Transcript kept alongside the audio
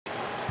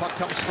Puck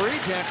comes free.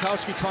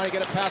 Jankowski trying to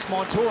get it past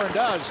Montour and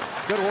does.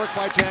 Good work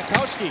by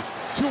Jankowski.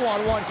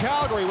 2-on-1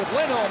 Calgary with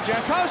Lindholm.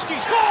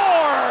 Jankowski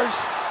scores!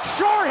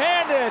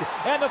 Short-handed,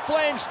 and the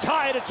Flames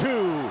tie it at 2.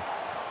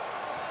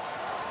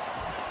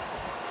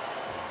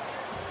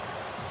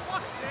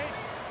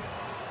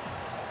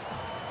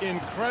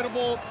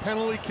 Incredible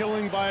penalty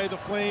killing by the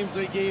Flames.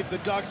 They gave the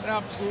Ducks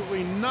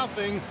absolutely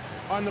nothing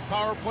on the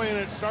power play, and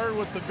it started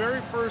with the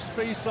very first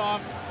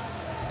face-off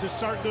to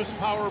start this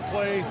power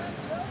play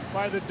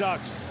by the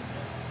Ducks.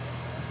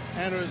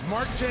 And it was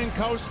Mark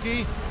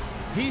Jankowski.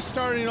 He's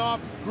starting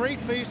off,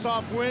 great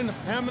face-off win.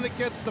 Hamonic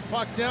gets the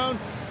puck down.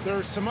 There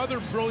are some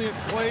other brilliant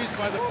plays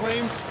by the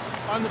Flames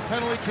on the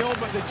penalty kill,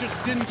 but they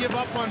just didn't give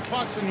up on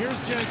pucks. And here's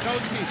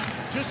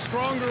Jankowski, just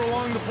stronger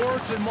along the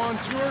boards, and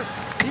Montour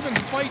even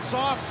fights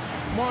off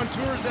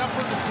Montour's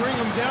effort to bring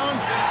him down,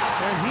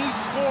 and he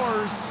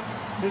scores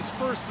his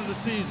first of the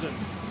season.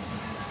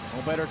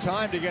 No better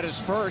time to get his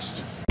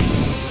first.